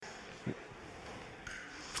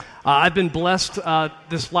I've been blessed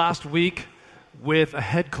this last week with a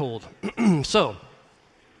head cold. So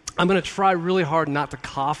I'm going to try really hard not to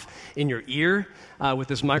cough in your ear with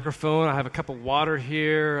this microphone. I have a cup of water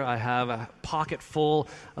here. I have a pocket full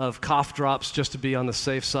of cough drops just to be on the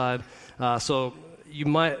safe side. So you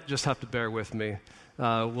might just have to bear with me.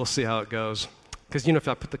 We'll see how it goes. Because, if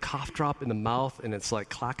I put the cough drop in the mouth and it's like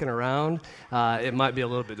clacking around, it might be a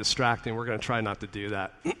little bit distracting. We're going to try not to do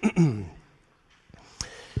that.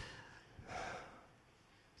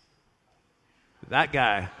 That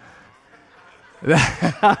guy.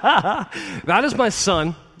 That is my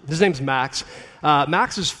son. His name's Max.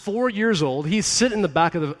 Max is 4 years old. He's sitting in the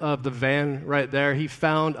back of the van right there. He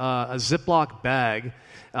found a Ziploc bag.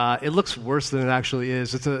 It looks worse than it actually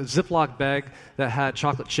is. It's a Ziploc bag that had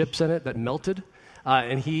chocolate chips in it that melted.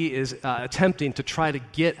 And he is attempting to try to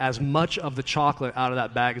get as much of the chocolate out of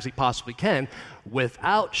that bag as he possibly can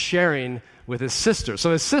without sharing with his sister.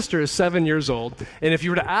 So his sister is 7 years old. And if you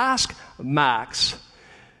were to ask Max,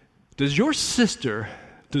 does your sister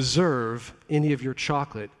deserve any of your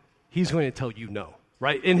chocolate? He's going to tell you no,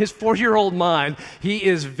 right? In his 4-year-old mind, he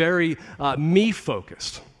is very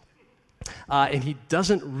me-focused. And he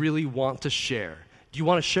doesn't really want to share. Do you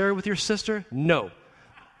want to share with your sister? No.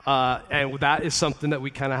 And that is something that we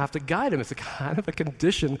kind of have to guide him. It's a kind of a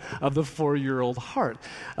condition of the 4-year-old heart.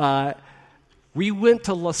 We went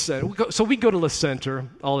to La Center. So we go to La Center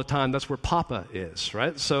all the time. That's where Papa is,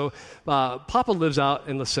 right? So Papa lives out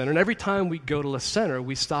in La Center, and every time we go to La Center,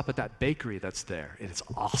 we stop at that bakery that's there, and it's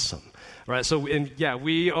awesome, right? So,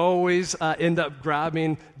 we always end up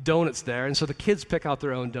grabbing donuts there, and so the kids pick out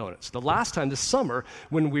their own donuts. The last time, this summer,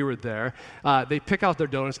 when we were there, they pick out their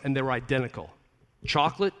donuts, and they were identical.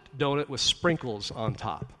 Chocolate donut with sprinkles on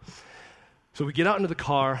top. So we get out into the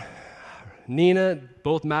car. Nina,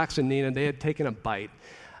 both Max and Nina, they had taken a bite.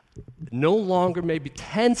 No longer, maybe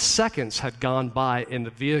 10 seconds had gone by in the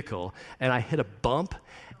vehicle, and I hit a bump,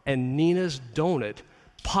 and Nina's donut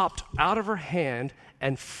popped out of her hand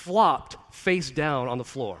and flopped face down on the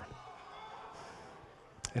floor.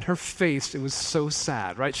 And her face, it was so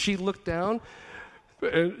sad, right? She looked down,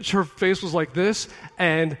 and her face was like this,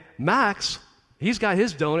 and Max, he's got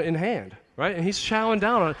his donut in hand. Right? And he's chowing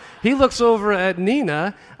down on it. He looks over at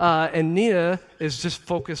Nina, and Nina is just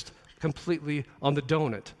focused completely on the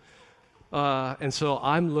donut. And so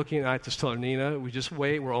I'm looking, and I just tell her, Nina, we just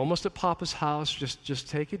wait. We're almost at Papa's house. Just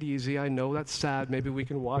take it easy. I know that's sad. Maybe we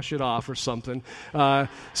can wash it off or something.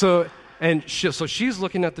 So she's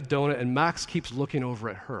looking at the donut, and Max keeps looking over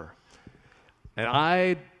at her. And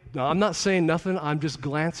I'm not saying nothing. I'm just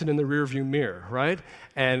glancing in the rearview mirror, right?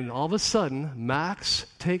 And all of a sudden, Max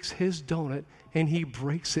takes his donut and he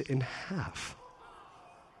breaks it in half.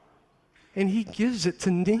 And he gives it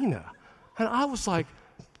to Nina. And I was like,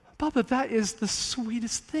 Papa, that is the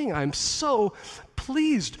sweetest thing. I'm so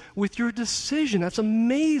pleased with your decision. That's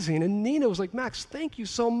amazing. And Nina was like, Max, thank you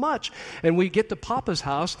so much. And we get to Papa's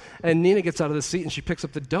house, and Nina gets out of the seat, and she picks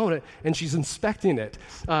up the donut, and she's inspecting it.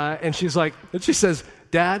 And she says,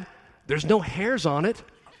 Dad, there's no hairs on it.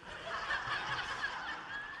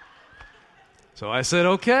 So I said,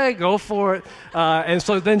 okay, go for it. And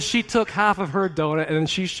so then she took half of her donut, and then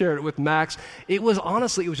she shared it with Max. It was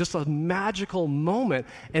just a magical moment,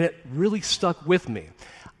 and it really stuck with me.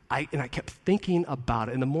 I kept thinking about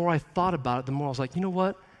it, and the more I thought about it, the more I was like, you know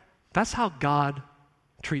what? That's how God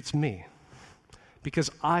treats me. Because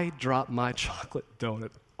I drop my chocolate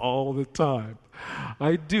donut all the time.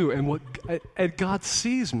 I do. And God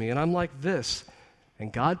sees me, and I'm like this.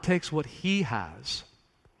 And God takes what He has,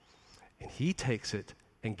 and He takes it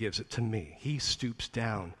and gives it to me. He stoops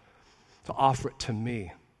down to offer it to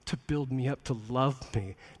me, to build me up, to love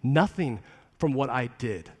me. Nothing from what I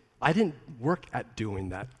did. I didn't work at doing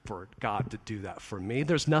that for God to do that for me.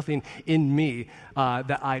 There's nothing in me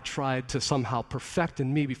that I tried to somehow perfect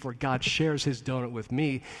in me before God shares His donut with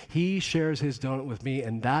me. He shares His donut with me,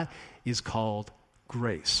 and that is called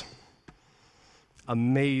grace.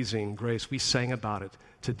 Amazing grace. We sang about it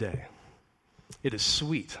today. It is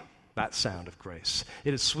sweet, that sound of grace.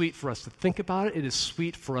 It is sweet for us to think about it. It is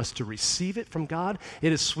sweet for us to receive it from God.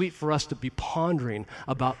 It is sweet for us to be pondering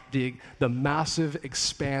about the massive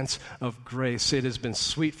expanse of grace. It has been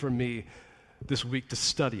sweet for me this week to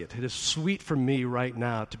study it. It is sweet for me right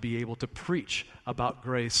now to be able to preach about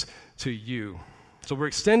grace to you. So we're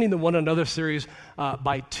extending the One Another series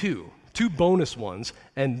by two bonus ones,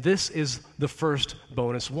 and this is the first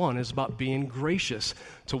bonus one. It's about being gracious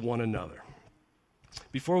to one another.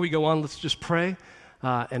 Before we go on, let's just pray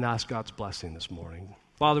and ask God's blessing this morning.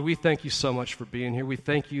 Father, we thank you so much for being here. We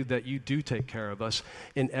thank you that you do take care of us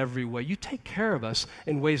in every way. You take care of us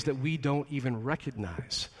in ways that we don't even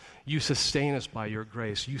recognize. You sustain us by your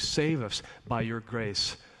grace. You save us by your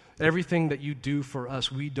grace. Everything that you do for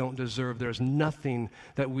us, we don't deserve. There's nothing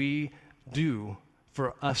that we do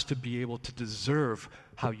for us to be able to deserve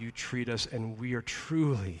how you treat us, and we are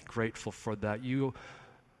truly grateful for that. You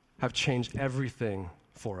have changed everything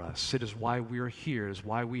for us. It is why we are here. It is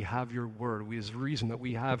why we have your word. It is the reason that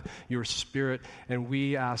we have your Spirit, and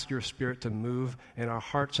we ask your Spirit to move in our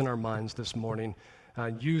hearts and our minds this morning.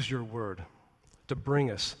 Use your word to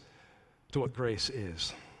bring us to what grace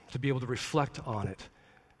is, to be able to reflect on it,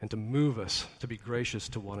 and to move us to be gracious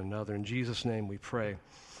to one another. In Jesus' name we pray.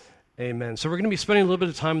 Amen. So we're going to be spending a little bit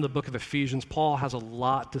of time in the book of Ephesians. Paul has a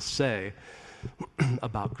lot to say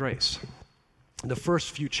about grace. The first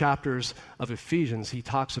few chapters of Ephesians, he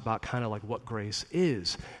talks about kind of like what grace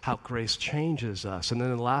is, how grace changes us. And then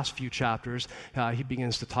in the last few chapters, he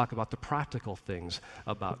begins to talk about the practical things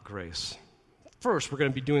about grace. First, we're going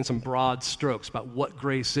to be doing some broad strokes about what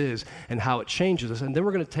grace is and how it changes us. And then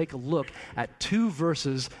we're going to take a look at two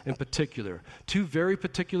verses in particular, two very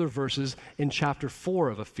particular verses in chapter 4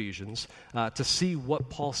 of Ephesians to see what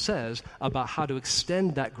Paul says about how to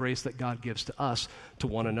extend that grace that God gives to us to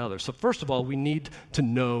one another. So first of all, we need to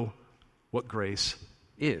know what grace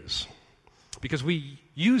is, because we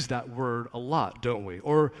use that word a lot, don't we?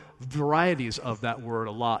 Or varieties of that word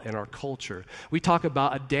a lot in our culture. We talk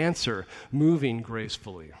about a dancer moving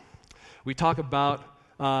gracefully. We talk about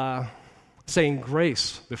saying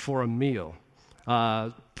grace before a meal.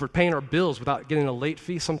 For paying our bills without getting a late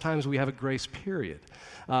fee, sometimes we have a grace period.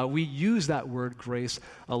 We use that word grace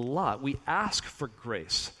a lot. We ask for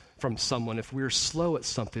grace from someone. If we're slow at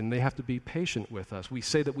something, they have to be patient with us. We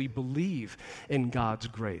say that we believe in God's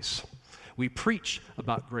grace. We preach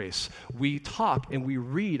about grace. We talk and we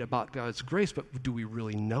read about God's grace, but do we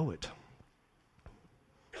really know it?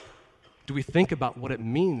 Do we think about what it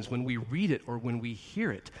means when we read it or when we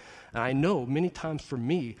hear it? And I know many times for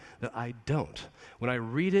me that I don't. When I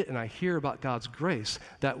read it and I hear about God's grace,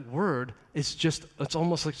 that word is just, it's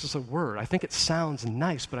almost like just a word. I think it sounds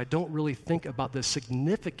nice, but I don't really think about the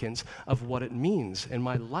significance of what it means in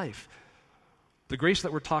my life. The grace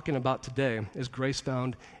that we're talking about today is grace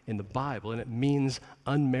found in the Bible, and it means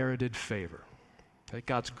unmerited favor. Okay?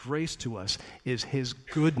 God's grace to us is his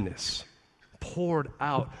goodness poured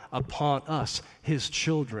out upon us, his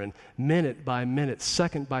children, minute by minute,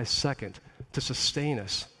 second by second, to sustain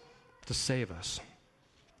us, to save us.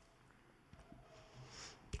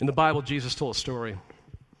 In the Bible, Jesus told a story.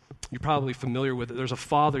 You're probably familiar with it. There's a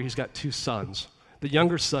father, he's got two sons. The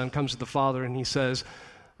younger son comes to the father and he says,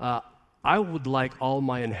 I would like all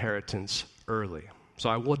my inheritance early.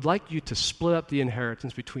 So I would like you to split up the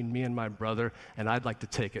inheritance between me and my brother, and I'd like to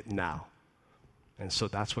take it now. And so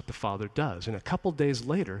that's what the father does. And a couple days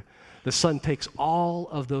later, the son takes all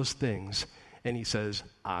of those things, and he says,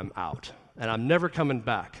 I'm out, and I'm never coming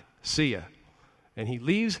back. See ya. And he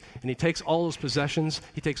leaves, and he takes all those possessions,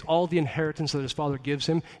 he takes all the inheritance that his father gives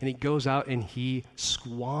him, and he goes out and he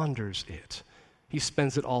squanders it. He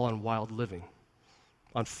spends it all on wild living,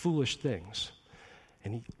 on foolish things.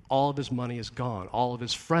 And all of his money is gone. All of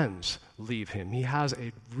his friends leave him. He has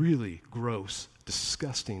a really gross,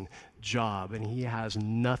 disgusting job, and he has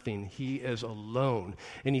nothing. He is alone.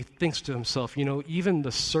 And he thinks to himself, even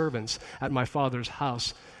the servants at my father's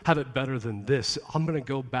house have it better than this. I'm going to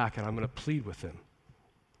go back and I'm going to plead with him.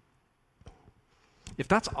 If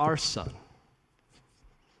that's our son,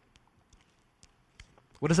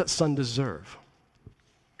 what does that son deserve?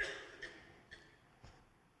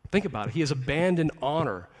 Think about it. He has abandoned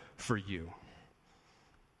honor for you.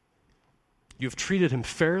 You've treated him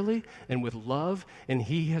fairly and with love, and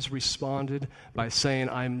he has responded by saying,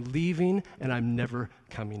 I'm leaving and I'm never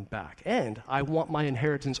coming back. And I want my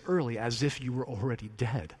inheritance early, as if you were already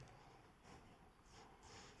dead.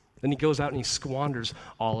 Then he goes out and he squanders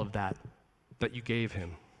all of that you gave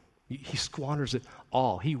him. He squanders it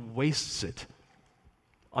all. He wastes it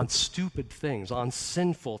on stupid things, on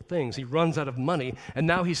sinful things. He runs out of money, and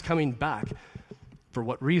now he's coming back. For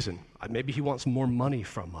what reason? Maybe he wants more money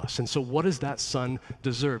from us. And so what does that son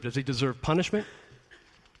deserve? Does he deserve punishment?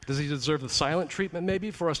 Does he deserve the silent treatment maybe,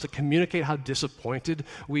 for us to communicate how disappointed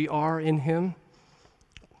we are in him?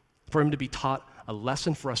 For him to be taught a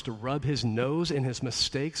lesson, for us to rub his nose in his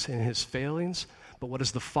mistakes and his failings? But what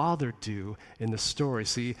does the father do in the story?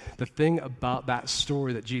 See, the thing about that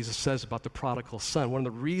story that Jesus says about the prodigal son, one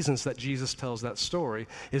of the reasons that Jesus tells that story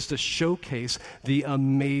is to showcase the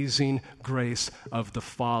amazing grace of the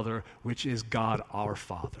Father, which is God our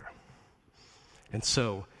Father. And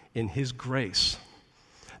so, in his grace,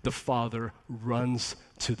 the Father runs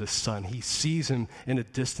to the Son. He sees him in a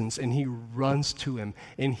distance, and he runs to him,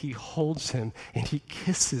 and he holds him, and he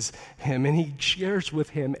kisses him, and he shares with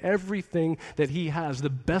him everything that he has, the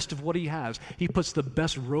best of what he has. He puts the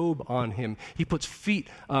best robe on him. He puts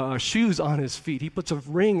shoes on his feet. He puts a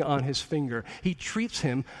ring on his finger. He treats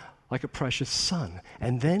him like a precious son.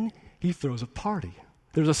 And then he throws a party.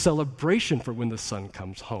 There's a celebration for when the son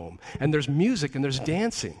comes home, and there's music, and there's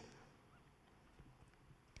dancing.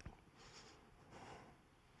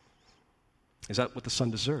 Is that what the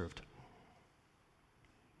son deserved?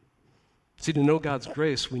 See, to know God's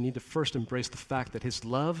grace, we need to first embrace the fact that his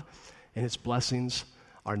love and his blessings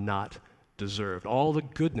are not deserved. All the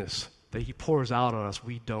goodness that he pours out on us,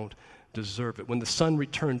 we don't deserve it. When the son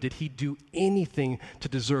returned, did he do anything to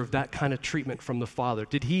deserve that kind of treatment from the Father?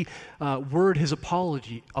 Did he word his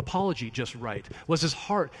apology just right? Was his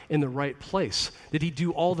heart in the right place? Did he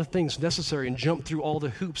do all the things necessary and jump through all the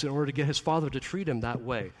hoops in order to get his Father to treat him that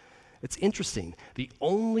way? It's interesting. The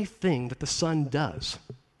only thing that the Son does,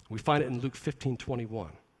 we find it in Luke 15:21.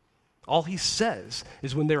 All he says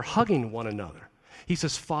is when they're hugging one another, he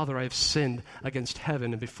says, "Father, I have sinned against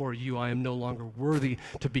heaven, and before you I am no longer worthy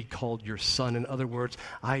to be called your son." In other words,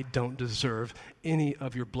 I don't deserve any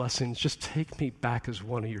of your blessings. Just take me back as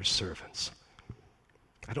one of your servants.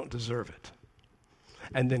 I don't deserve it.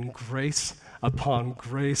 And then grace upon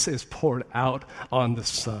grace is poured out on the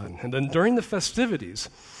son. And then during the festivities,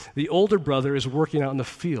 the older brother is working out in the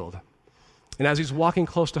field. And as he's walking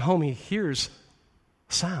close to home, he hears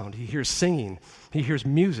sound. He hears singing. He hears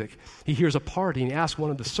music. He hears a party. And he asks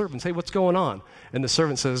one of the servants, "Hey, what's going on?" And the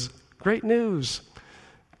servant says, "Great news.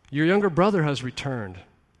 Your younger brother has returned,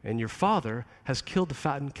 and your father has killed the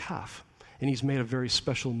fattened calf, and he's made a very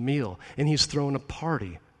special meal, and he's thrown a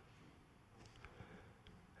party."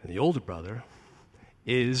 And the older brother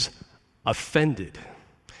is offended.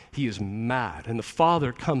 He is mad. And the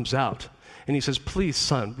father comes out and he says, "Please,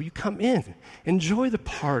 son, will you come in? Enjoy the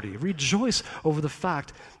party. Rejoice over the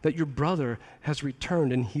fact that your brother has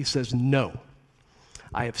returned." And he says, "No.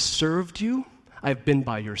 I have served you. I have been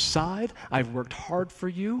by your side. I've worked hard for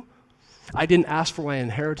you. I didn't ask for my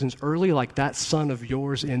inheritance early like that son of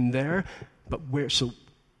yours in there. But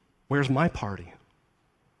where's my party?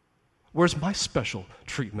 Where's my special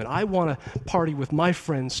treatment? I want to party with my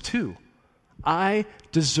friends too. I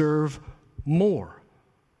deserve more."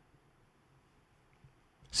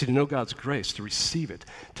 See, to know God's grace, to receive it,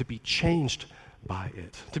 to be changed by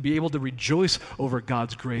it, to be able to rejoice over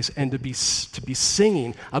God's grace, and to be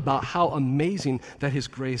singing about how amazing that his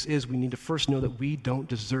grace is, we need to first know that we don't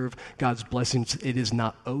deserve God's blessings. It is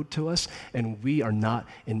not owed to us, and we are not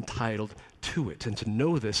entitled to it. And to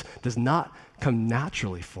know this does not come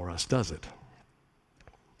naturally for us, does it?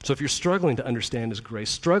 So if you're struggling to understand his grace,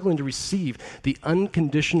 struggling to receive the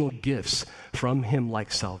unconditional gifts from him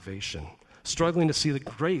like salvation, struggling to see the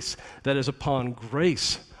grace that is upon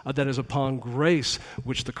grace,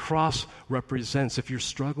 which the cross represents, if you're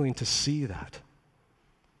struggling to see that,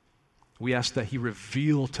 we ask that he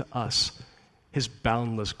reveal to us his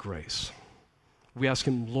boundless grace. We ask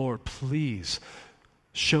him, "Lord, please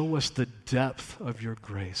show us the depth of your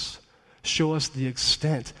grace. Show us the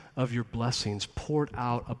extent of your blessings poured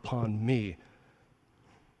out upon me,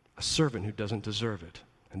 a servant who doesn't deserve it."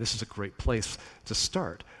 And this is a great place to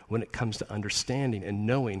start when it comes to understanding and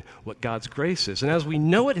knowing what God's grace is. And as we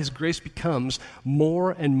know it, his grace becomes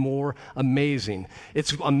more and more amazing.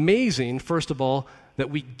 It's amazing, first of all,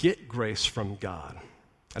 that we get grace from God.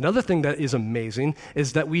 Another thing that is amazing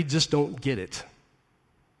is that we just don't get it.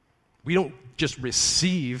 We don't just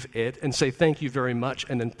receive it and say thank you very much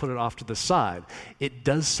and then put it off to the side. It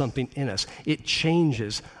does something in us. It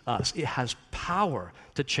changes us. It has power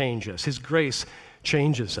to change us. His grace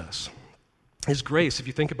changes us. His grace, if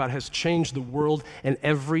you think about it, has changed the world in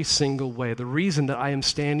every single way. The reason that I am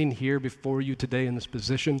standing here before you today in this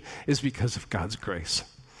position is because of God's grace.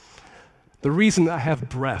 The reason that I have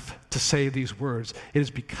breath to say these words is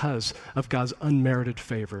because of God's unmerited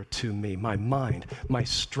favor to me. My mind, my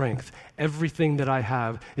strength, everything that I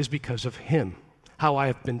have is because of him. How I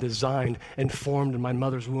have been designed and formed in my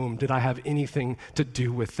mother's womb. Did I have anything to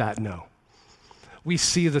do with that? No. We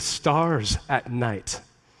see the stars at night.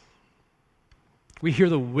 We hear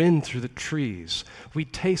the wind through the trees. We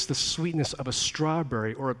taste the sweetness of a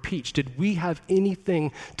strawberry or a peach. Did we have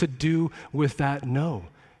anything to do with that? No.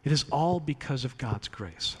 It is all because of God's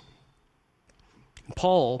grace.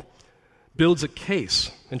 Paul builds a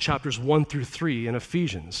case in chapters 1 through 3 in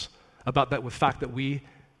Ephesians about that, with the fact that we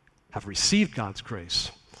have received God's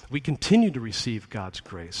grace. We continue to receive God's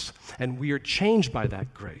grace, and we are changed by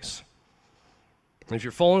that grace. And if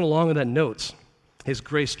you're following along in that notes, His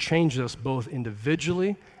grace changes us both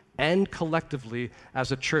individually and collectively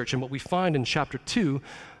as a church. And what we find in chapter 2,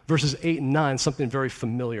 verses 8 and 9, something very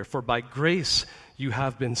familiar. For by grace you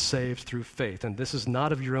have been saved through faith. And this is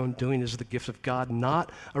not of your own doing, it is the gift of God,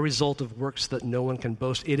 not a result of works that no one can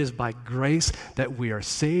boast. It is by grace that we are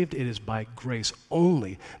saved. It is by grace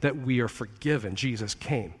only that we are forgiven. Jesus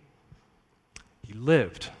came. He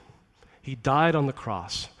lived. He died on the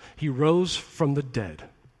cross. He rose from the dead.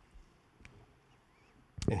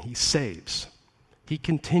 And he saves. He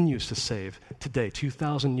continues to save today,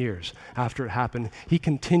 2,000 years after it happened. He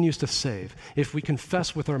continues to save. If we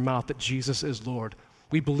confess with our mouth that Jesus is Lord,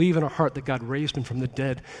 we believe in our heart that God raised him from the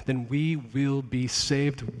dead, then we will be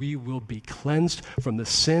saved. We will be cleansed from the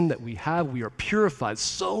sin that we have. We are purified,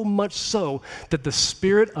 so much so that the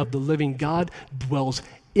Spirit of the living God dwells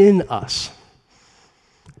in us.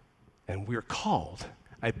 And we're called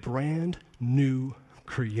a brand new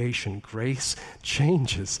creation. Grace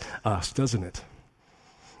changes us, doesn't it?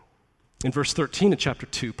 In verse 13 of chapter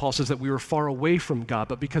 2, Paul says that we were far away from God,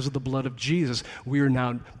 but because of the blood of Jesus, we are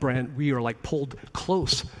like pulled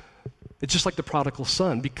close. It's just like the prodigal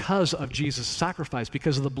son. Because of Jesus' sacrifice,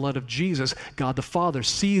 because of the blood of Jesus, God the Father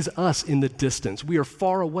sees us in the distance. We are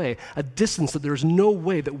far away, a distance that there's no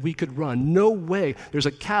way that we could run, no way. There's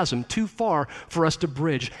a chasm too far for us to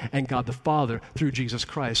bridge, and God the Father, through Jesus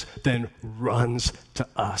Christ, then runs to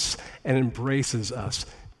us and embraces us.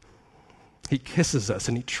 He kisses us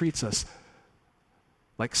and he treats us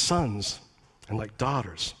like sons and like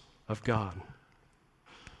daughters of God.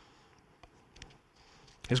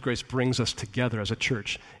 His grace brings us together as a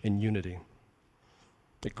church in unity.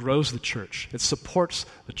 It grows the church. It supports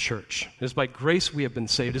the church. It is by grace we have been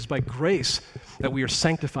saved. It is by grace that we are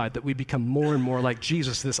sanctified, that we become more and more like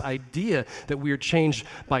Jesus. This idea that we are changed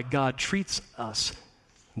by God treats us,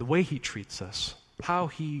 the way he treats us,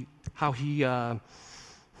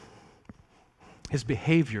 his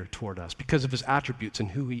behavior toward us, because of his attributes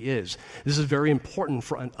and who he is. This is very important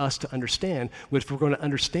for us to understand if we're going to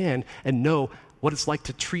understand and know what it's like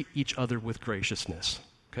to treat each other with graciousness.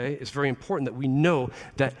 Okay? It's very important that we know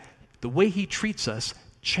that the way he treats us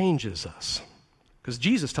changes us. Because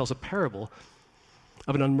Jesus tells a parable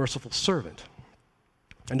of an unmerciful servant,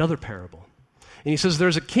 another parable. And he says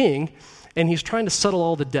there's a king, and he's trying to settle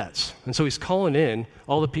all the debts. And so he's calling in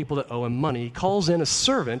all the people that owe him money. He calls in a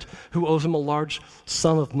servant who owes him a large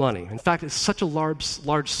sum of money. In fact, it's such a large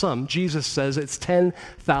sum, Jesus says it's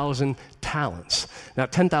 10,000 talents. Now,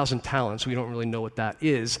 10,000 talents, we don't really know what that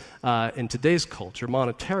is in today's culture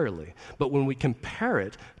monetarily. But when we compare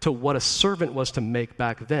it to what a servant was to make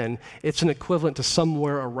back then, it's an equivalent to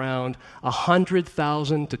somewhere around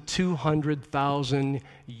 100,000 to 200,000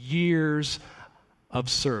 years of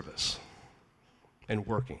service and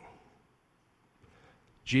working.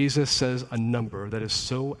 Jesus says a number that is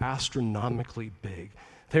so astronomically big,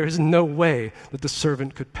 there is no way that the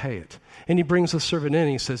servant could pay it. And he brings the servant in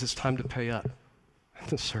and he says, it's time to pay up. And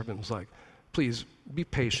the servant was like, please be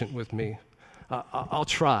patient with me. I'll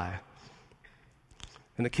try.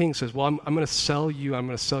 And the king says, well, I'm going to sell you, I'm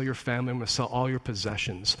going to sell your family, I'm going to sell all your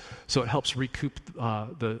possessions so it helps recoup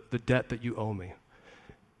the debt that you owe me.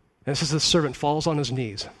 And it says the servant falls on his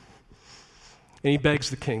knees and he begs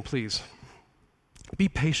the king, please, be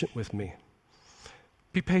patient with me.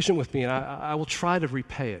 Be patient with me and I will try to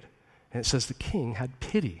repay it. And it says the king had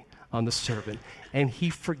pity on the servant and he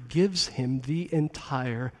forgives him the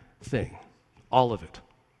entire thing, all of it.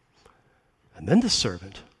 And then the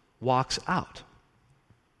servant walks out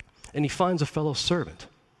and he finds a fellow servant.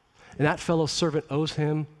 And that fellow servant owes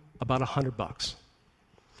him about $100.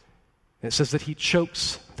 And it says that he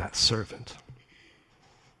chokes that servant.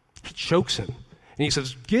 He chokes him. And he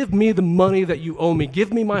says, give me the money that you owe me.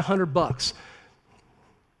 Give me my $100. And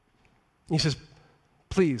he says,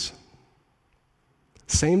 please.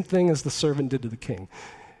 Same thing as the servant did to the king.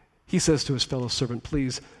 He says to his fellow servant,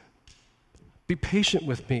 please, be patient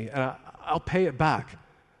with me, and I'll pay it back.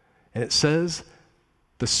 And it says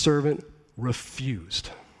the servant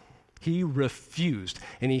refused. He refused,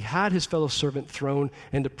 and he had his fellow servant thrown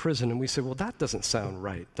into prison. And we say, well, that doesn't sound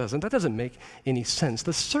right, doesn't it? That doesn't make any sense.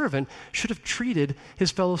 The servant should have treated his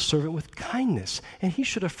fellow servant with kindness, and he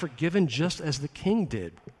should have forgiven just as the king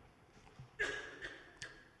did.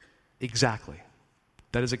 Exactly.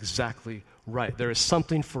 That is exactly right. There is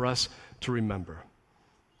something for us to remember,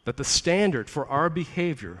 that the standard for our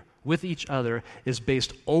behavior with each other is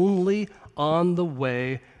based only on the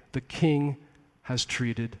way the king has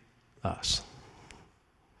treated us.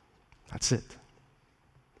 That's it.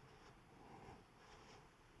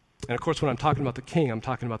 And of course, when I'm talking about the king, I'm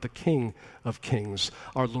talking about the King of Kings,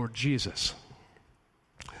 our Lord Jesus.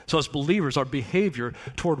 So as believers, our behavior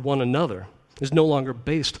toward one another is no longer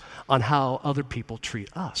based on how other people treat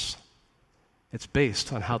us. It's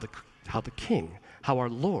based on how the King, how our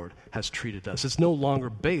Lord has treated us. It's no longer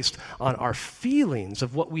based on our feelings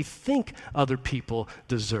of what we think other people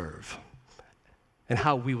deserve and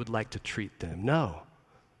how we would like to treat them. No.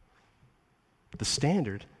 The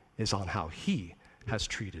standard is on how He has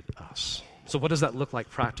treated us. So what does that look like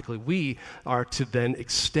practically? We are to then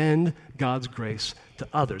extend God's grace to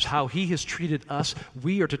others. How He has treated us,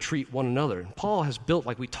 we are to treat one another. And Paul has built,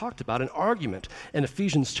 like we talked about, an argument in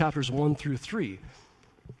Ephesians chapters 1 through 3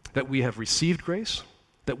 that we have received grace,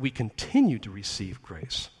 that we continue to receive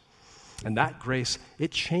grace. And that grace,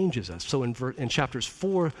 it changes us. So in chapters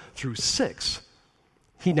 4 through 6,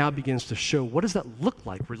 he now begins to show, what does that look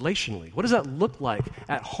like relationally? What does that look like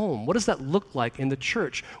at home? What does that look like in the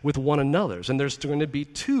church with one another's? And there's going to be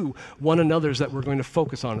two one another's that we're going to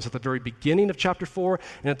focus on. It's at the very beginning of chapter 4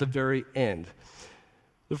 and at the very end.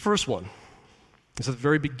 The first one is at the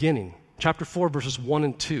very beginning, chapter 4, verses 1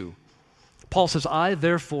 and 2. Paul says, I,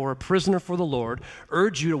 therefore, a prisoner for the Lord,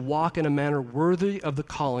 urge you to walk in a manner worthy of the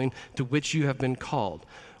calling to which you have been called,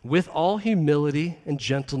 with all humility and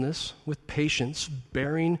gentleness, with patience,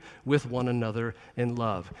 bearing with one another in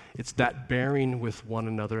love. It's that bearing with one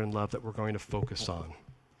another in love that we're going to focus on.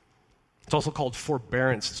 It's also called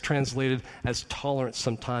forbearance. It's translated as tolerance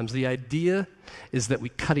sometimes. The idea is that we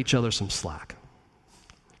cut each other some slack.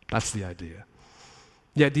 That's the idea.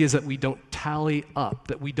 The idea is that we don't tally up,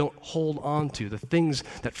 that we don't hold on to the things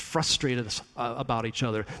that frustrate us about each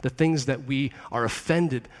other, the things that we are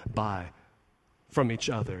offended by from each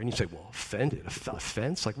other. And you say, well, offended?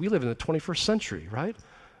 Offense? Like, we live in the 21st century, right?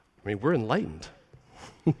 I mean, we're enlightened.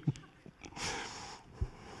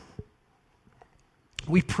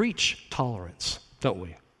 We preach tolerance, don't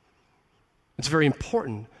we? It's very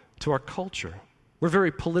important to our culture. We're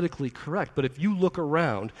very politically correct, but if you look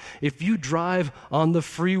around, if you drive on the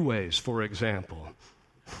freeways, for example,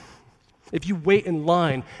 if you wait in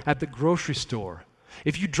line at the grocery store,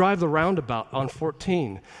 if you drive the roundabout on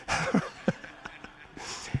 14,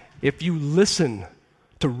 if you listen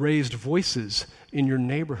to raised voices in your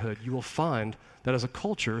neighborhood, you will find that as a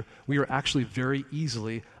culture, we are actually very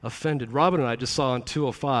easily offended. Robin and I just saw on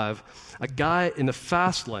 205 a guy in the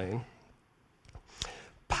fast lane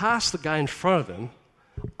pass the guy in front of him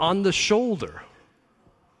on the shoulder,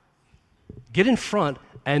 get in front,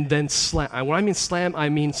 and then slam. When I mean slam, I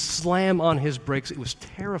mean slam on his brakes. It was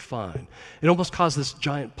terrifying. It almost caused this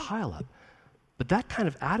giant pileup. But that kind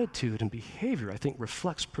of attitude and behavior, I think,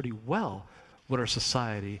 reflects pretty well what our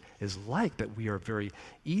society is like, that we are very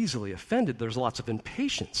easily offended. There's lots of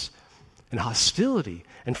impatience and hostility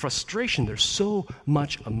and frustration. There's so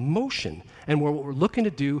much emotion. And what we're looking to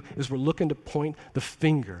do is we're looking to point the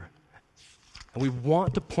finger. And we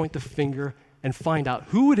want to point the finger and find out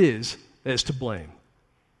who it is that is to blame.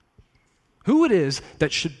 Who it is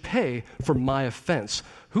that should pay for my offense.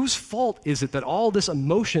 Whose fault is it that all this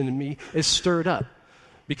emotion in me is stirred up?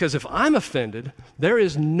 Because if I'm offended, there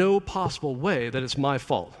is no possible way that it's my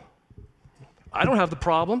fault. I don't have the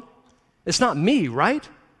problem. It's not me, right?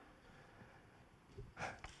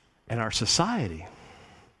 And our society,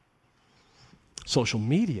 social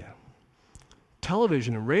media,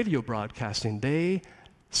 television and radio broadcasting, they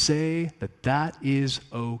say that that is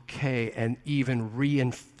okay and even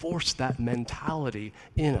reinforce that mentality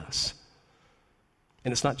in us.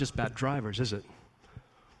 And it's not just bad drivers, is it?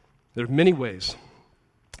 There are many ways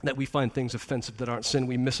that we find things offensive that aren't sin.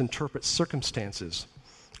 We misinterpret circumstances.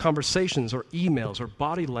 Conversations or emails or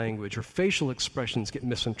body language or facial expressions get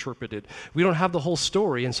misinterpreted. We don't have the whole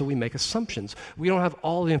story, and so we make assumptions. We don't have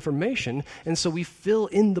all the information, and so we fill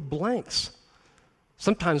in the blanks.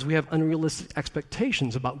 Sometimes we have unrealistic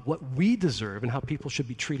expectations about what we deserve and how people should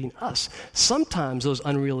be treating us. Sometimes those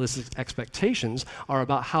unrealistic expectations are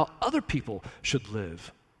about how other people should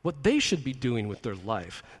live, what they should be doing with their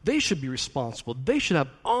life. They should be responsible. They should have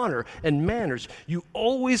honor and manners. You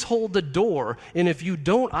always hold the door, and if you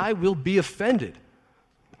don't, I will be offended.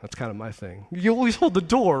 That's kind of my thing. You always hold the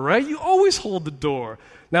door, right? You always hold the door.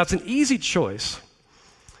 Now, it's an easy choice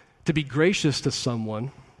to be gracious to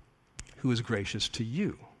someone who is gracious to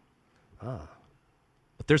you.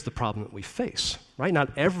 But there's the problem that we face, right?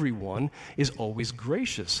 Not everyone is always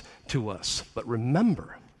gracious to us. But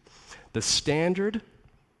remember, the standard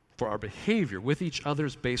for our behavior with each other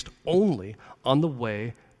is based only on the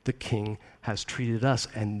way the King has treated us.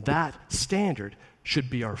 And that standard should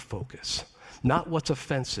be our focus. Not what's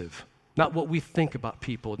offensive, not what we think about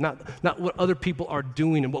people, not what other people are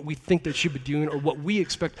doing and what we think they should be doing or what we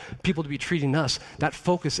expect people to be treating us. That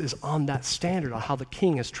focus is on that standard, on how the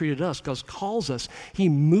King has treated us. God calls us, he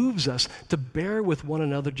moves us to bear with one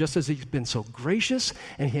another just as he's been so gracious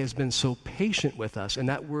and he has been so patient with us. And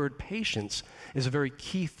that word patience is a very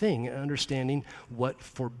key thing in understanding what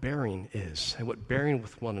forbearing is and what bearing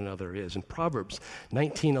with one another is. In Proverbs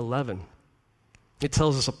 19:11, it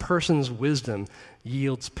tells us a person's wisdom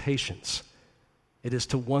yields patience. It is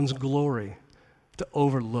to one's glory to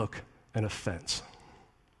overlook an offense.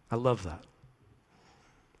 I love that.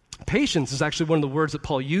 Patience is actually one of the words that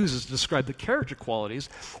Paul uses to describe the character qualities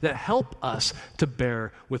that help us to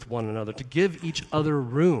bear with one another, to give each other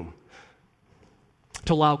room,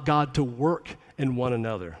 to allow God to work in one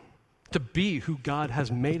another, to be who God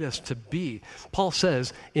has made us to be. Paul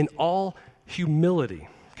says, in all humility.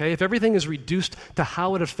 Okay, if everything is reduced to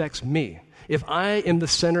how it affects me, if I am the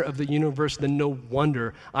center of the universe, then no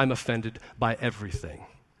wonder I'm offended by everything.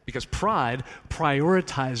 Because pride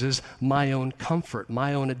prioritizes my own comfort,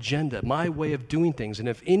 my own agenda, my way of doing things. And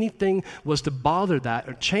if anything was to bother that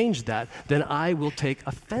or change that, then I will take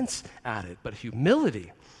offense at it. But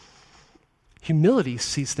humility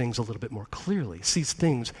sees things a little bit more clearly, sees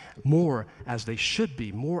things more as they should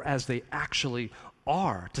be, more as they actually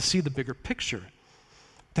are, to see the bigger picture.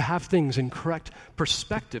 To have things in correct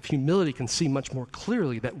perspective, humility can see much more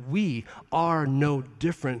clearly that we are no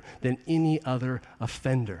different than any other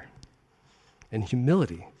offender. In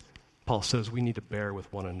humility, Paul says we need to bear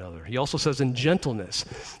with one another. He also says in gentleness,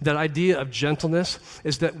 that idea of gentleness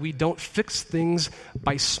is that we don't fix things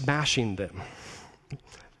by smashing them.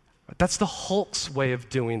 That's the Hulk's way of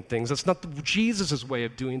doing things. That's not Jesus' way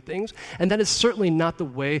of doing things. And that is certainly not the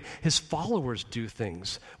way his followers do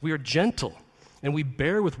things. We are gentle. And we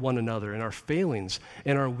bear with one another in our failings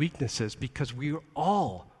and our weaknesses because we are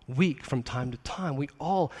all weak from time to time. We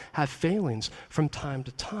all have failings from time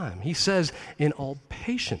to time. He says, in all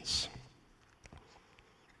patience.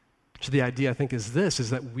 So the idea, I think, is this, is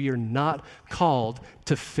that we are not called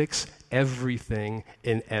to fix everything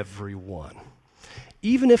in everyone.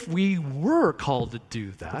 Even if we were called to do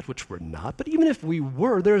that, which we're not, but even if we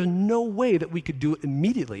were, there's no way that we could do it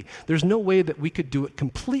immediately. There's no way that we could do it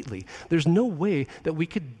completely. There's no way that we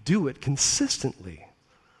could do it consistently.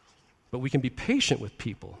 But we can be patient with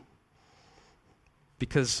people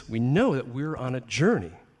because we know that we're on a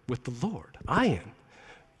journey with the Lord. I am.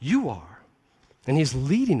 You are. And he's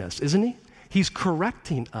leading us, isn't he? He's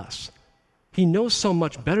correcting us. He knows so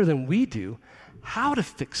much better than we do how to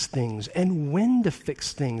fix things and when to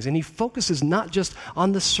fix things. And he focuses not just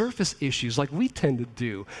on the surface issues like we tend to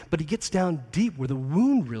do, but he gets down deep where the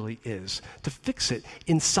wound really is to fix it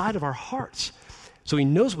inside of our hearts. So he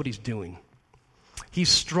knows what he's doing. He's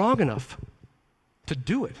strong enough to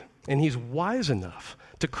do it, and he's wise enough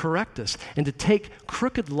to correct us and to take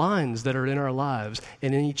crooked lines that are in our lives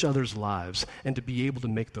and in each other's lives and to be able to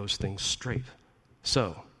make those things straight.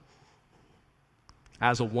 So,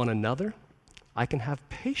 as a one another, I can have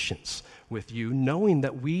patience with you, knowing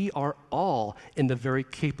that we are all in the very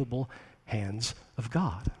capable hands of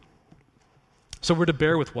God. So we're to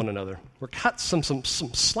bear with one another. We're cut some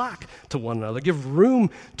slack to one another, give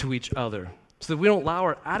room to each other, so that we don't allow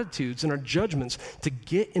our attitudes and our judgments to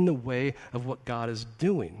get in the way of what God is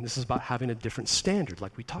doing. This is about having a different standard,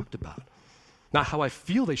 like we talked about. Not how I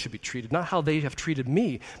feel they should be treated, not how they have treated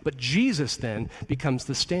me, but Jesus then becomes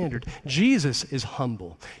the standard. Jesus is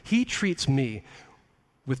humble. He treats me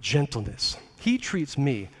with gentleness. He treats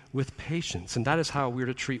me with patience, and that is how we're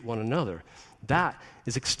to treat one another. That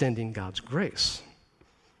is extending God's grace.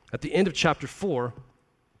 At the end of chapter 4,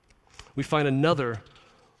 we find another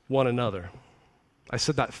one another. I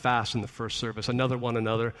said that fast in the first service, another one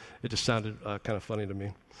another. It just sounded kind of funny to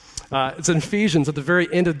me. It's in Ephesians at the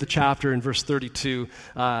very end of the chapter in verse 32.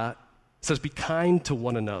 It says, be kind to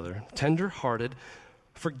one another, tender-hearted,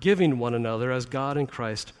 forgiving one another as God in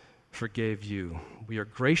Christ forgave you. We are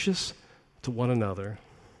gracious to one another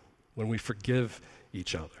when we forgive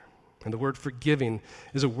each other. And the word forgiving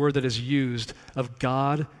is a word that is used of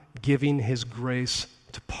God giving his grace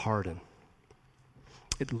to pardon.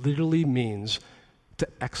 It literally means to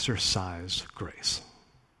exercise grace.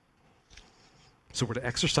 So we're to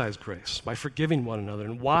exercise grace by forgiving one another.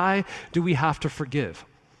 And why do we have to forgive?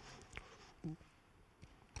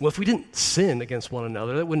 Well, if we didn't sin against one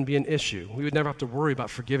another, that wouldn't be an issue. We would never have to worry about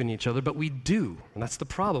forgiving each other, but we do. And that's the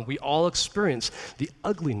problem. We all experience the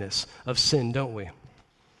ugliness of sin, don't we?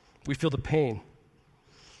 We feel the pain,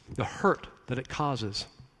 the hurt that it causes.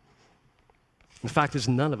 The fact is,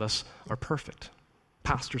 none of us are perfect.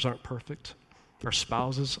 Pastors aren't perfect. Our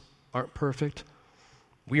spouses aren't perfect.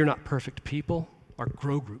 We are not perfect people. Our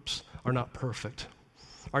grow groups are not perfect.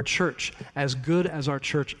 Our church, as good as our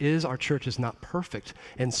church is not perfect.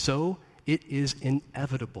 And so it is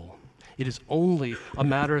inevitable. It is only a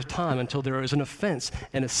matter of time until there is an offense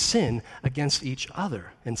and a sin against each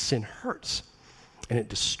other. And sin hurts and it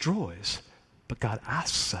destroys. But God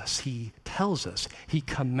asks us, He tells us, He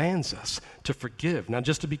commands us to forgive. Now,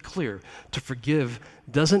 just to be clear, to forgive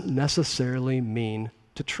doesn't necessarily mean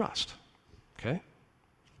to trust, okay?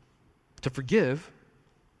 To forgive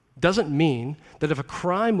doesn't mean that if a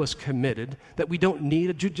crime was committed, that we don't need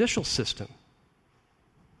a judicial system.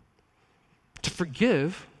 To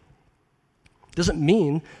forgive doesn't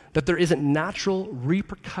mean that there isn't natural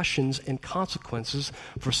repercussions and consequences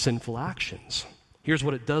for sinful actions. Here's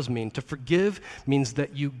what it does mean. To forgive means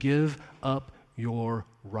that you give up your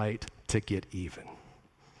right to get even.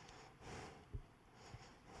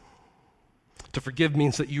 To forgive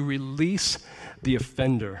means that you release the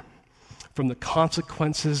offender from the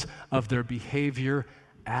consequences of their behavior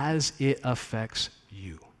as it affects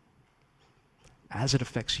you. As it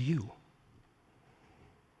affects you.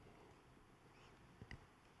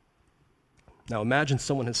 Now imagine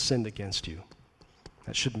someone has sinned against you.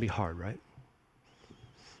 That shouldn't be hard, right?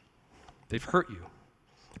 They've hurt you.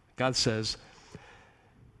 God says,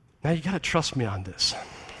 now you got to trust me on this.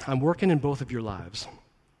 I'm working in both of your lives.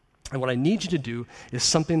 And what I need you to do is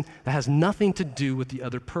something that has nothing to do with the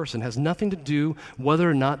other person. It has nothing to do whether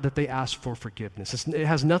or not that they ask for forgiveness. It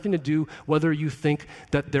has nothing to do whether you think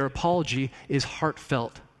that their apology is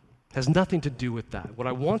heartfelt. It has nothing to do with that. What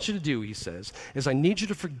I want you to do, he says, is I need you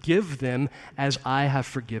to forgive them as I have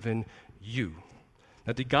forgiven you.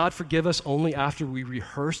 Now, did God forgive us only after we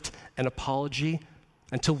rehearsed an apology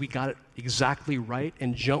until we got it exactly right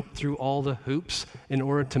and jumped through all the hoops in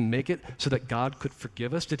order to make it so that God could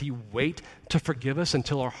forgive us? Did He wait to forgive us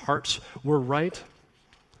until our hearts were right?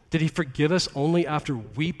 Did He forgive us only after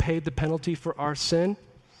we paid the penalty for our sin?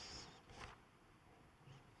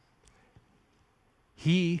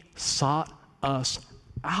 He sought us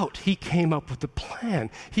out. He came up with the plan.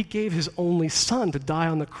 He gave His only Son to die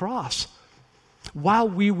on the cross. While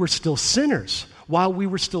we were still sinners, while we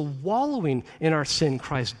were still wallowing in our sin,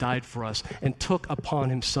 Christ died for us and took upon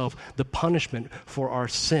Himself the punishment for our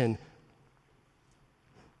sin.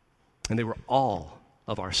 And they were all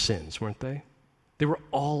of our sins, weren't they? They were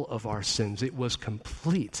all of our sins. It was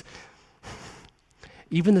complete.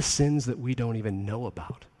 Even the sins that we don't even know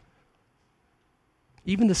about.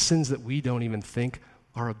 Even the sins that we don't even think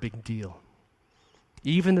are a big deal.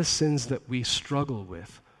 Even the sins that we struggle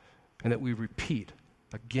with and that we repeat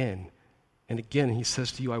again and again. He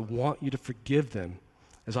says to you, I want you to forgive them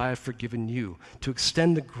as I have forgiven you, to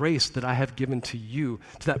extend the grace that I have given to you,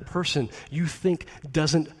 to that person you think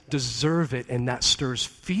doesn't deserve it, and that stirs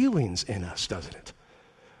feelings in us, doesn't it?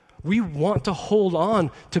 We want to hold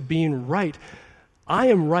on to being right. I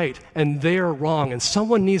am right and they are wrong, and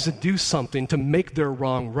someone needs to do something to make their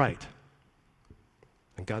wrong right.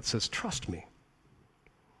 And God says, trust me.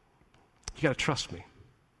 You got to trust me.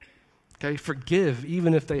 Okay, forgive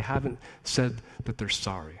even if they haven't said that they're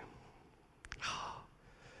sorry.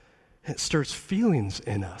 It stirs feelings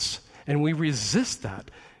in us, and we resist that.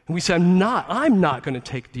 And we say, I'm not going to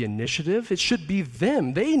take the initiative. It should be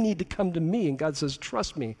them. They need to come to me. And God says,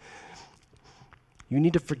 trust me. You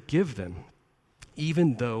need to forgive them,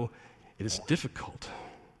 even though it is difficult.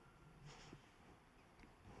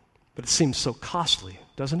 But it seems so costly,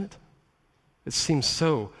 doesn't it? It seems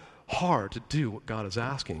so hard to do what God is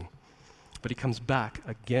asking. But He comes back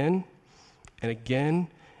again and again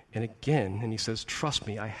and again, and He says, trust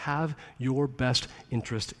me, I have your best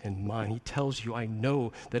interest in mind. He tells you, I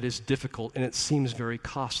know that it's difficult and it seems very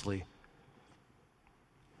costly.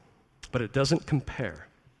 But it doesn't compare.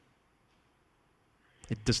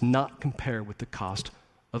 It does not compare with the cost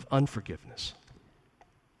of unforgiveness.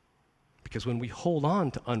 Because when we hold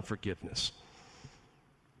on to unforgiveness,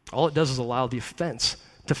 all it does is allow the offense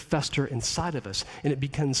to fester inside of us, and it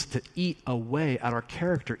begins to eat away at our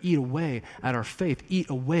character, eat away at our faith,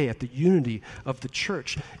 eat away at the unity of the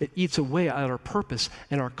church. It eats away at our purpose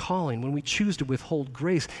and our calling. When we choose to withhold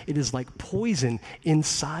grace, it is like poison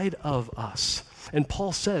inside of us. And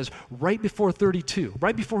Paul says, right before 32,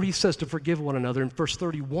 right before he says to forgive one another in verse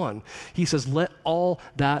 31, he says, let all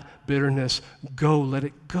that bitterness go. Let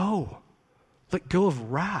it go. Let go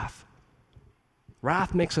of wrath.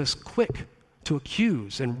 Wrath makes us quick to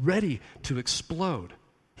accuse and ready to explode.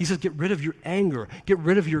 He says, get rid of your anger. Get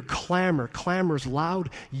rid of your clamor. Clamor is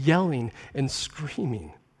loud yelling and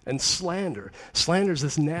screaming. And slander. Slander is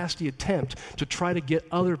this nasty attempt to try to get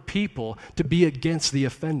other people to be against the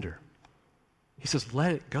offender. He says,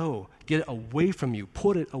 let it go. Get it away from you.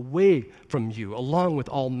 Put it away from you, along with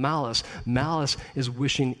all malice. Malice is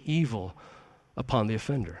wishing evil upon the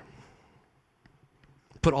offender.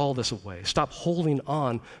 Put all this away. Stop holding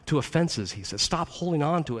on to offenses, he says. Stop holding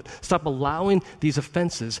on to it. Stop allowing these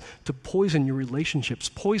offenses to poison your relationships,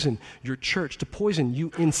 poison your church, to poison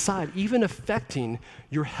you inside, even affecting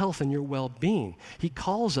your health and your well-being. He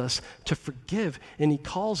calls us to forgive, and he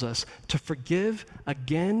calls us to forgive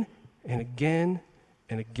again and again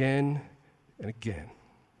and again and again.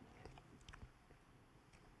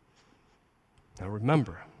 Now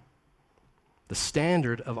remember, the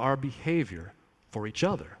standard of our behavior for each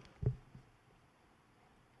other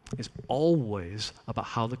is always about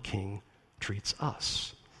how the king treats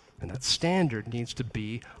us. And that standard needs to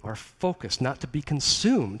be our focus, not to be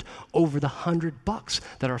consumed over the $100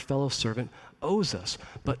 that our fellow servant owes us,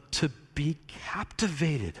 but to be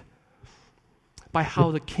captivated by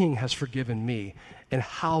how the king has forgiven me and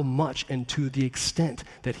how much and to the extent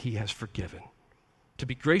that he has forgiven. To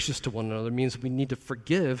be gracious to one another means we need to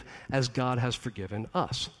forgive as God has forgiven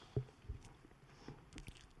us.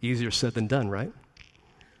 Easier said than done, right?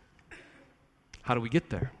 How do we get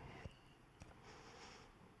there?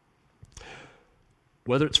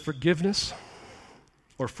 Whether it's forgiveness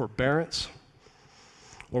or forbearance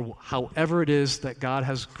or however it is that God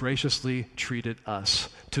has graciously treated us,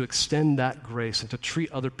 to extend that grace and to treat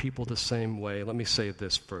other people the same way, let me say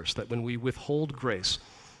this first, that when we withhold grace,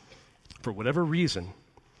 for whatever reason,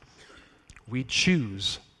 we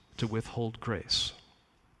choose to withhold grace.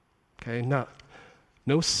 Okay? Now,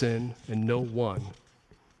 no sin and no one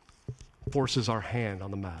forces our hand on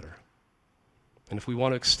the matter. And if we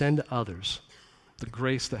want to extend to others the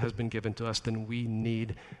grace that has been given to us, then we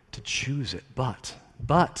need to choose it. But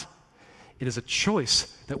it is a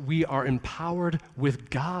choice that we are empowered with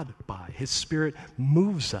God by. His Spirit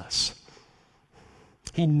moves us.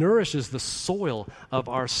 He nourishes the soil of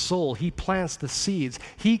our soul. He plants the seeds.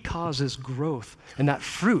 He causes growth. And that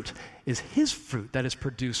fruit is His fruit that is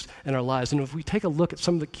produced in our lives. And if we take a look at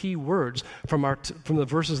some of the key words from the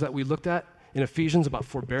verses that we looked at in Ephesians about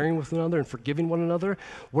forbearing with one another and forgiving one another,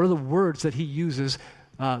 what are the words that He uses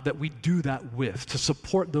that we do that with, to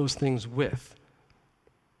support those things with?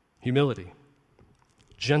 Humility,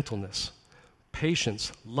 gentleness,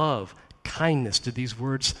 patience, love, kindness. Do these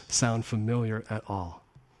words sound familiar at all?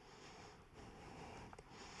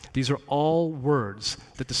 These are all words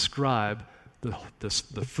that describe the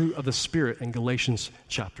fruit of the Spirit in Galatians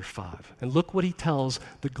chapter 5. And look what he tells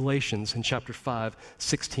the Galatians in chapter 5,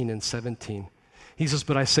 16 and 17. He says,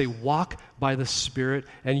 "But I say, walk by the Spirit,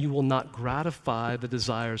 and you will not gratify the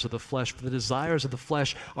desires of the flesh. For the desires of the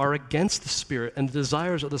flesh are against the Spirit, and the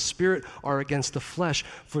desires of the Spirit are against the flesh.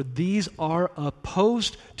 For these are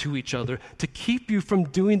opposed to each other to keep you from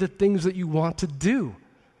doing the things that you want to do."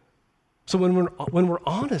 So when we're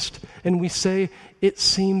honest and we say, it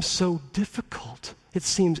seems so difficult, it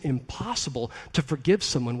seems impossible to forgive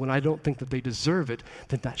someone when I don't think that they deserve it,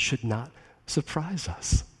 then that should not surprise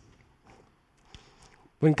us.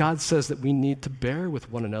 When God says that we need to bear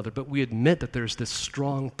with one another, but we admit that there's this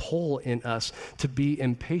strong pull in us to be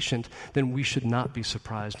impatient, then we should not be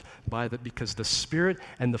surprised by that, because the Spirit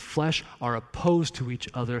and the flesh are opposed to each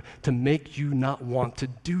other to make you not want to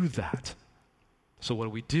do that. So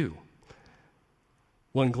what do?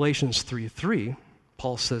 Well, in Galatians 3:3,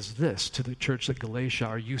 Paul says this to the church at Galatia: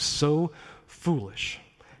 "Are you so foolish,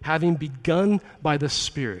 having begun by the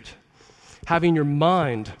Spirit, having your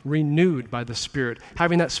mind renewed by the Spirit,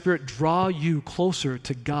 having that Spirit draw you closer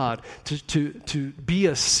to God, to be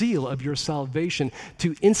a seal of your salvation,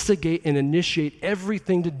 to instigate and initiate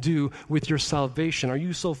everything to do with your salvation? Are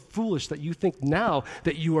you so foolish that you think now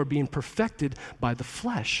that you are being perfected by the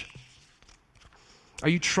flesh? Are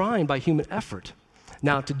you trying by human effort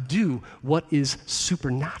now to do what is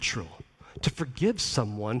supernatural? To forgive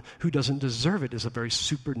someone who doesn't deserve it is a very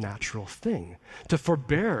supernatural thing. To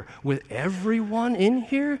forbear with everyone in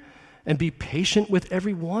here and be patient with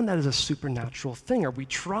everyone, that is a supernatural thing. Are we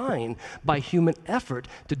trying by human effort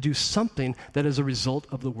to do something that is a result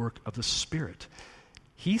of the work of the Spirit?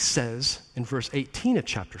 He says in verse 18 of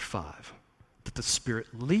chapter 5 that the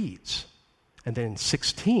Spirit leads. And then in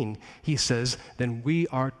 16, he says, then we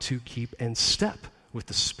are to keep in step with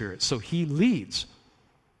the Spirit. So He leads.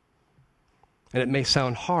 And it may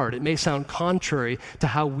sound hard, it may sound contrary to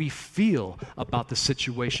how we feel about the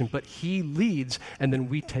situation, but He leads, and then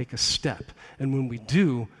we take a step. And when we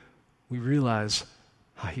do, we realize,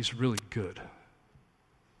 He's really good.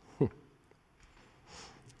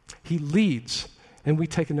 He leads, and we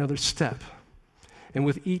take another step. And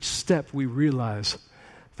with each step, we realize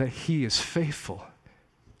that He is faithful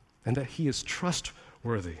and that He is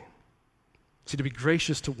trustworthy. See, to be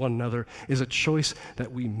gracious to one another is a choice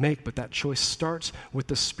that we make, but that choice starts with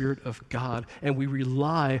the Spirit of God, and we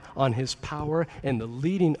rely on His power and the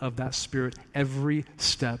leading of that Spirit every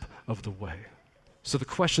step of the way. So the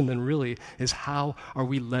question then really is, how are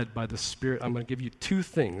we led by the Spirit? I'm going to give you two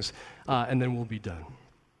things, and then we'll be done.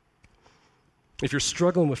 If you're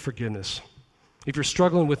struggling with forgiveness, if you're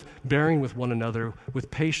struggling with bearing with one another,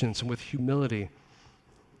 with patience and with humility,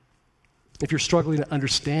 if you're struggling to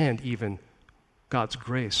understand even God's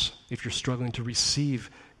grace, if you're struggling to receive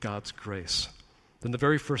God's grace, then the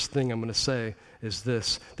very first thing I'm going to say is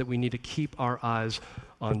this, that we need to keep our eyes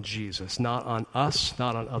on Jesus, not on us,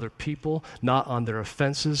 not on other people, not on their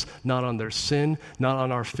offenses, not on their sin, not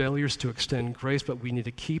on our failures to extend grace, but we need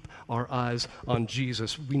to keep our eyes on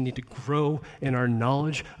Jesus. We need to grow in our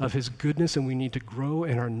knowledge of His goodness, and we need to grow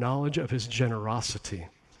in our knowledge of His generosity.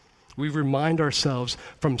 We remind ourselves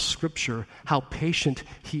from Scripture how patient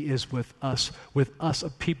He is with us, a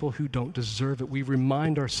people who don't deserve it. We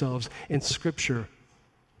remind ourselves in Scripture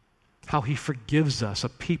how He forgives us, a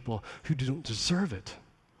people who don't deserve it.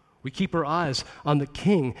 We keep our eyes on the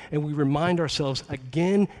King, and we remind ourselves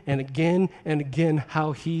again and again and again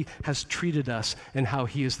how He has treated us and how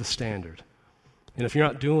He is the standard. And if you're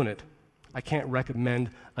not doing it, I can't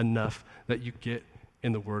recommend enough that you get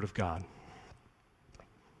in the Word of God.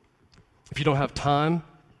 If you don't have time,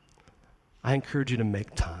 I encourage you to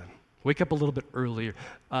make time. Wake up a little bit earlier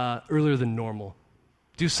than normal.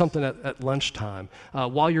 Do something at lunchtime.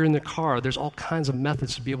 While you're in the car, there's all kinds of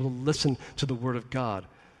methods to be able to listen to the Word of God,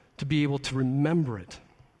 to be able to remember it,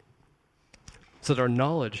 so that our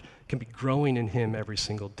knowledge can be growing in Him every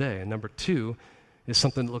single day. And number two is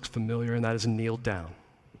something that looks familiar, and that is kneel down.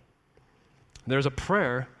 There's a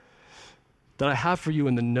prayer that I have for you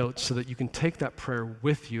in the notes so that you can take that prayer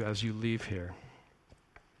with you as you leave here.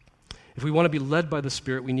 If we want to be led by the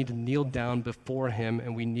Spirit, we need to kneel down before Him,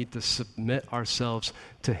 and we need to submit ourselves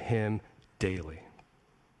to Him daily.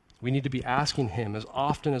 We need to be asking Him as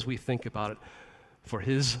often as we think about it for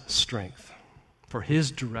His strength, for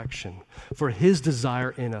His direction, for His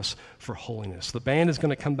desire in us for holiness. The band is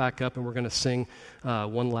going to come back up, and we're going to sing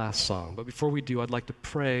one last song. But before we do, I'd like to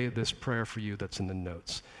pray this prayer for you that's in the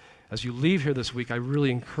notes. As you leave here this week, I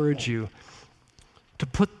really encourage you to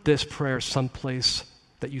put this prayer someplace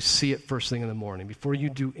that you see it first thing in the morning, before you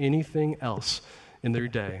do anything else in your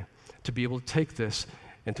day, to be able to take this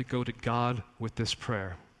and to go to God with this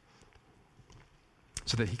prayer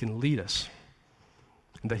so that He can lead us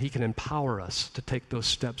and that He can empower us to take those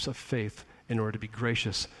steps of faith in order to be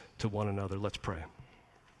gracious to one another. Let's pray.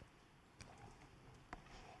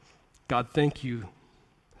 God, thank you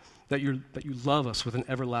that you love us with an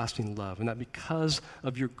everlasting love, and that because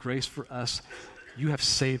of your grace for us, you have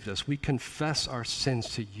saved us. We confess our sins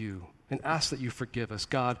to you and ask that you forgive us.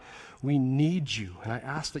 God, we need you, and I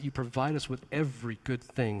ask that you provide us with every good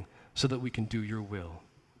thing so that we can do your will.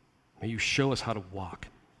 May you show us how to walk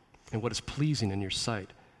and what is pleasing in your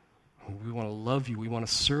sight. We want to love you. We want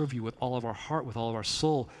to serve you with all of our heart, with all of our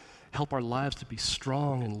soul. Help our lives to be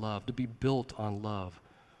strong in love, to be built on love.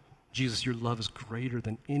 Jesus, your love is greater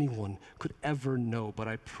than anyone could ever know, but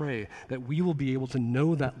I pray that we will be able to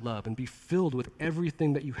know that love and be filled with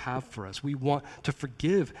everything that you have for us. We want to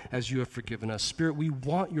forgive as you have forgiven us. Spirit, we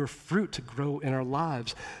want your fruit to grow in our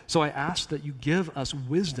lives. So I ask that you give us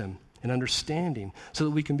wisdom and understanding so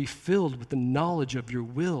that we can be filled with the knowledge of your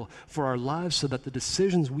will for our lives, so that the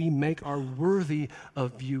decisions we make are worthy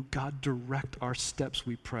of you. God, direct our steps,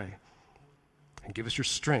 we pray. And give us your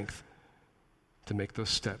strength to make those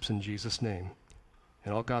steps in Jesus' name.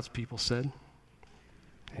 And all God's people said,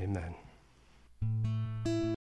 amen.